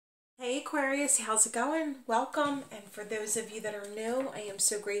Hey Aquarius, how's it going? Welcome, and for those of you that are new, I am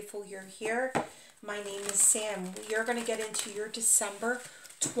so grateful you're here. My name is Sam. We are going to get into your December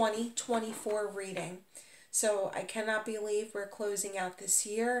 2024 reading. So I cannot believe we're closing out this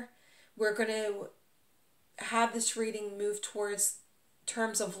year. We're going to have this reading move towards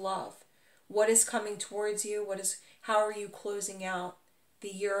terms of love. What is coming towards you? How are you closing out the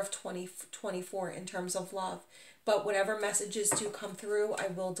year of 2024 in terms of love? But whatever messages do come through, I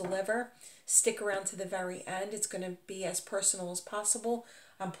will deliver. Stick around to the very end. It's going to be as personal as possible.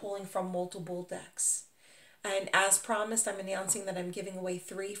 I'm pulling from multiple decks. And as promised, I'm announcing that I'm giving away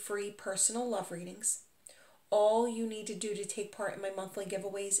 3 free personal love readings. All you need to do to take part in my monthly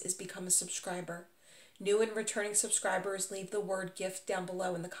giveaways is become a subscriber. New and returning subscribers, leave the word gift down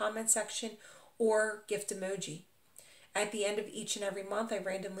below in the comment section or gift emoji. At the end of each and every month, I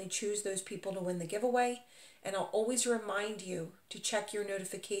randomly choose those people to win the giveaway. And I'll always remind you to check your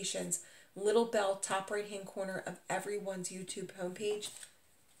notifications. Little bell, top right-hand corner of everyone's YouTube homepage.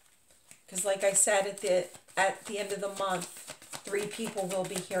 Because like I said, at the end of the month, 3 people will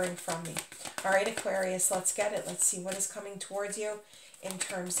be hearing from me. All right, Aquarius, let's get it. Let's see what is coming towards you in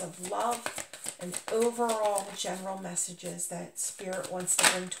terms of love and overall general messages that Spirit wants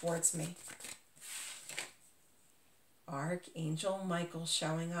to bring towards me. Archangel Michael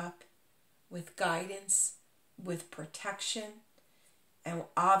showing up with guidance, with protection, and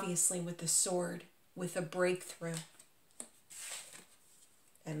obviously with the sword, with a breakthrough.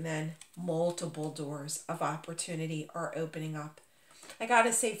 And then multiple doors of opportunity are opening up. I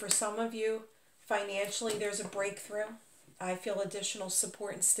gotta say, for some of you, financially there's a breakthrough. I feel additional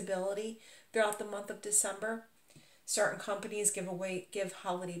support and stability throughout the month of December. Certain companies give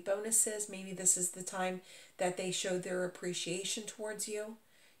holiday bonuses. Maybe this is the time that they show their appreciation towards you.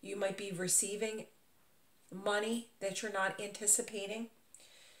 You might be receiving money that you're not anticipating.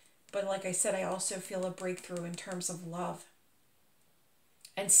 But like I said, I also feel a breakthrough in terms of love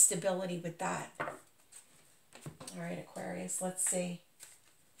and stability with that. All right, Aquarius, let's see.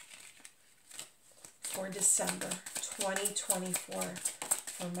 For December 2024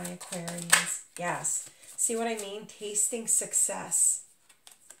 for my Aquarians. Yes. See what I mean? Tasting success.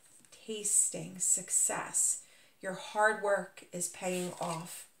 Tasting success. Your hard work is paying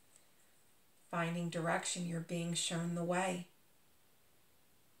off. Finding direction, you're being shown the way.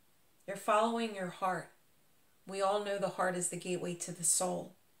 You're following your heart. We all know the heart is the gateway to the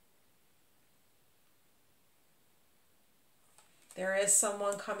soul. There is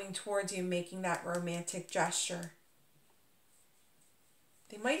someone coming towards you making that romantic gesture.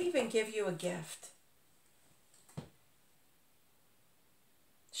 They might even give you a gift.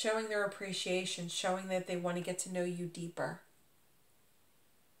 Showing their appreciation, showing that they want to get to know you deeper.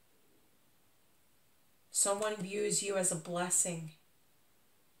 Someone views you as a blessing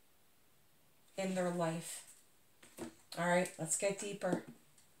in their life. All right, let's get deeper.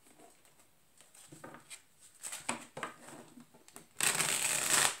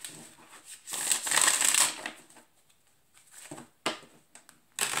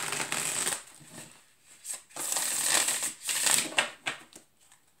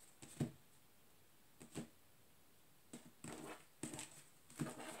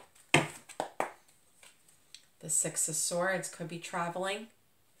 The 6 of Swords could be traveling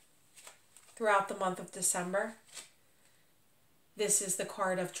throughout the month of December. This is the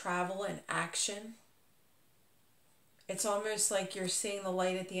card of travel and action. It's almost like you're seeing the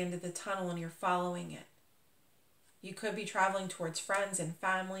light at the end of the tunnel and you're following it. You could be traveling towards friends and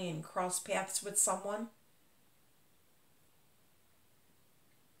family and cross paths with someone.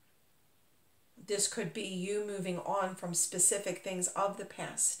 This could be you moving on from specific things of the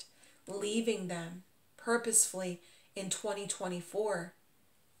past, leaving them purposefully in 2024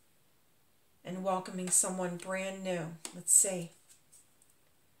 and welcoming someone brand new. Let's see.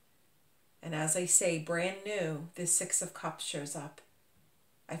 And as I say, brand new, the 6 of Cups shows up.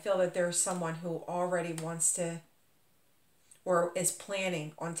 I feel that there's someone who already wants to or is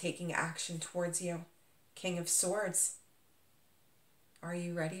planning on taking action towards you. King of Swords. Are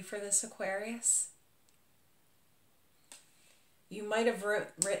you ready for this, Aquarius? You might have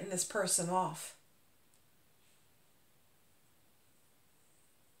written this person off.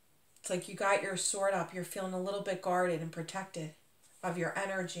 It's like you got your sword up. You're feeling a little bit guarded and protected of your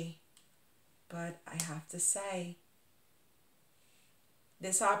energy. But I have to say,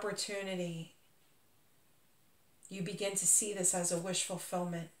 this opportunity, you begin to see this as a wish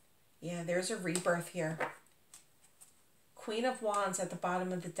fulfillment. Yeah, there's a rebirth here. Queen of Wands at the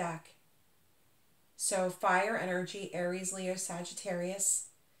bottom of the deck. So fire energy, Aries, Leo, Sagittarius,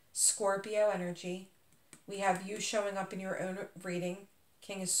 Scorpio energy. We have you showing up in your own reading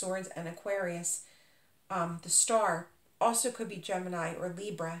King of Swords, and Aquarius. The star also could be Gemini or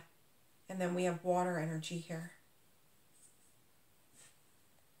Libra. And then we have water energy here.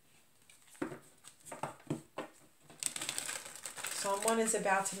 Someone is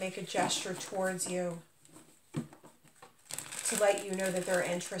about to make a gesture towards you to let you know that they're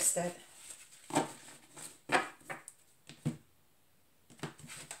interested.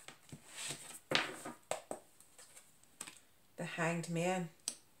 The Hanged Man.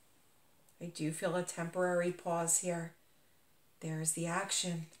 I do feel a temporary pause here. There's the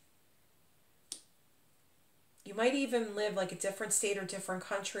action. You might even live like a different state or different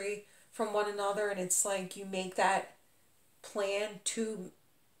country from one another, and it's like you make that plan to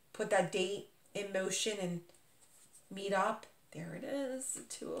put that date in motion and meet up. There it is, the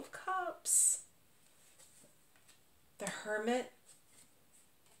Two of Cups. The Hermit,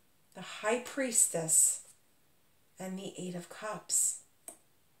 the High Priestess, and the Eight of Cups.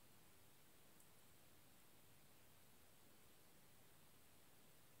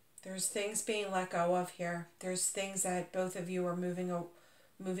 There's things being let go of here. There's things that both of you are moving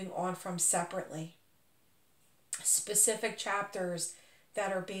on from separately. Specific chapters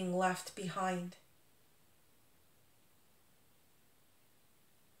that are being left behind.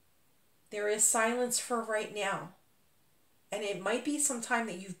 There is silence for right now. And it might be some time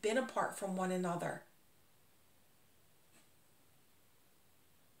that you've been apart from one another.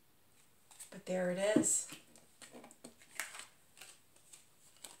 But there it is.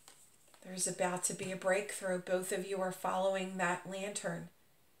 There's about to be a breakthrough. Both of you are following that lantern.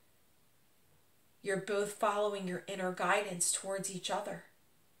 You're both following your inner guidance towards each other.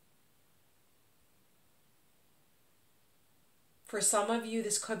 For some of you,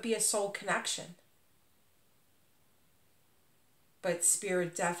 this could be a soul connection. But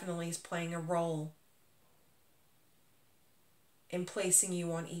Spirit definitely is playing a role in placing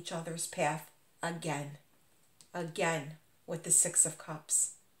you on each other's path again. Again, with the Six of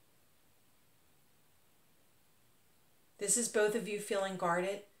Cups. This is both of you feeling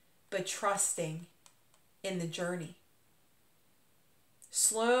guarded, but trusting in the journey.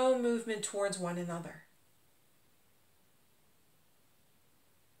 Slow movement towards one another.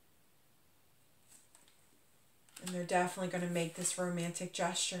 And they're definitely going to make this romantic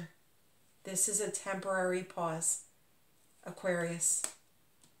gesture. This is a temporary pause, Aquarius.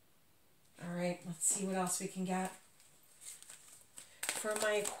 All right, let's see what else we can get. For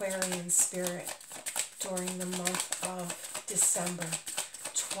my Aquarian spirit during the month of December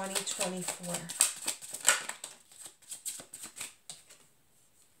 2024.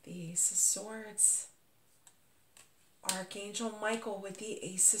 The Ace of Swords. Archangel Michael with the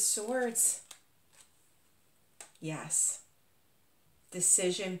Ace of Swords. Yes.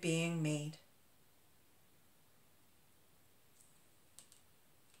 Decision being made.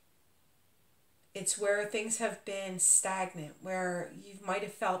 It's where things have been stagnant, where you might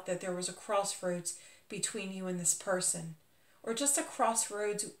have felt that there was a crossroads between you and this person, or just a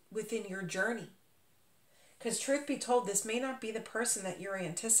crossroads within your journey. Because truth be told, this may not be the person that you're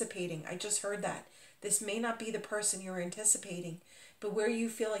anticipating. I just heard that. This may not be the person you're anticipating, but where you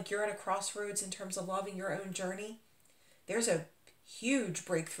feel like you're at a crossroads in terms of loving your own journey, there's a huge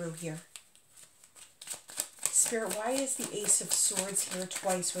breakthrough here. Spirit, why is the Ace of Swords here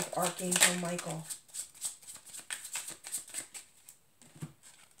twice with Archangel Michael?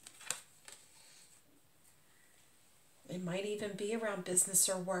 It might even be around business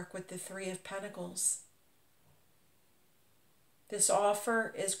or work with the Three of Pentacles. This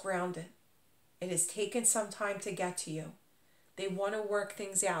offer is grounded. It has taken some time to get to you. They want to work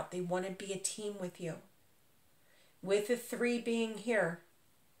things out. They want to be a team with you. With the three being here,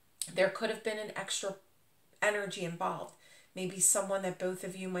 there could have been an extra energy involved. Maybe someone that both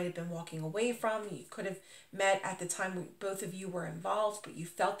of you might have been walking away from. You could have met at the time when both of you were involved, but you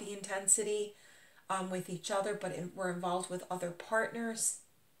felt the intensity with each other, but were involved with other partners.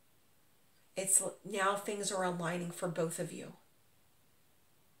 It's now things are aligning for both of you.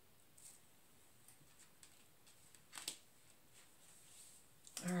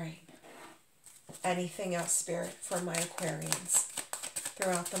 All right. Anything else, Spirit, for my Aquarians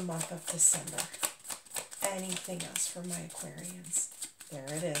throughout the month of December? Anything else for my Aquarians? There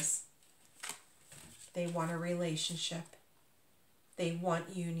it is. They want a relationship. They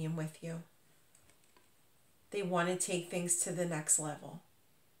want union with you. They want to take things to the next level.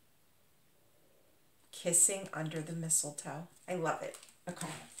 Kissing under the mistletoe. I love it. Okay.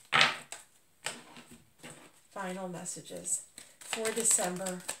 Final messages for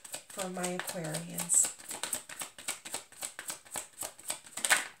December for my Aquarians.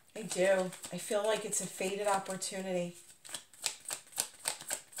 I do. I feel like it's a faded opportunity.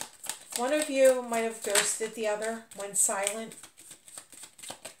 One of you might have ghosted the other, went silent.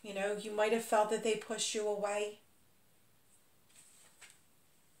 You know, you might have felt that they pushed you away.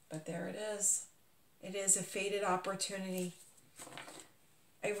 But there it is. It is a fated opportunity.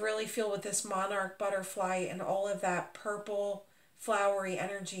 I really feel with this monarch butterfly and all of that purple flowery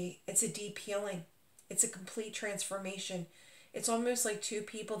energy, it's a deep healing. It's a complete transformation. It's almost like two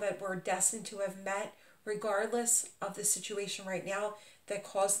people that were destined to have met regardless of the situation right now that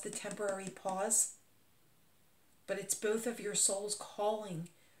caused the temporary pause. But it's both of your souls calling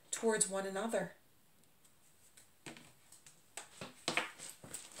towards one another.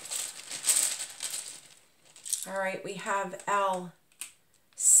 All right, we have L,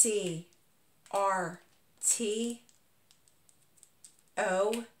 C, R, T,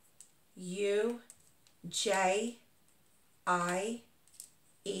 O, U, J, I,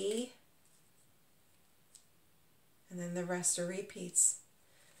 E, and then the rest are repeats.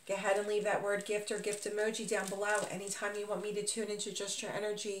 Go ahead and leave that word gift or gift emoji down below. Anytime you want me to tune into Just Your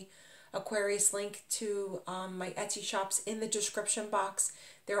Energy, Aquarius, link to my Etsy shops in the description box.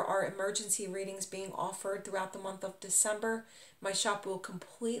 There are emergency readings being offered throughout the month of December. My shop will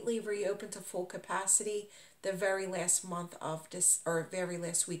completely reopen to full capacity the very last month of very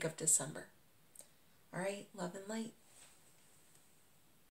last week of December. All right, love and light.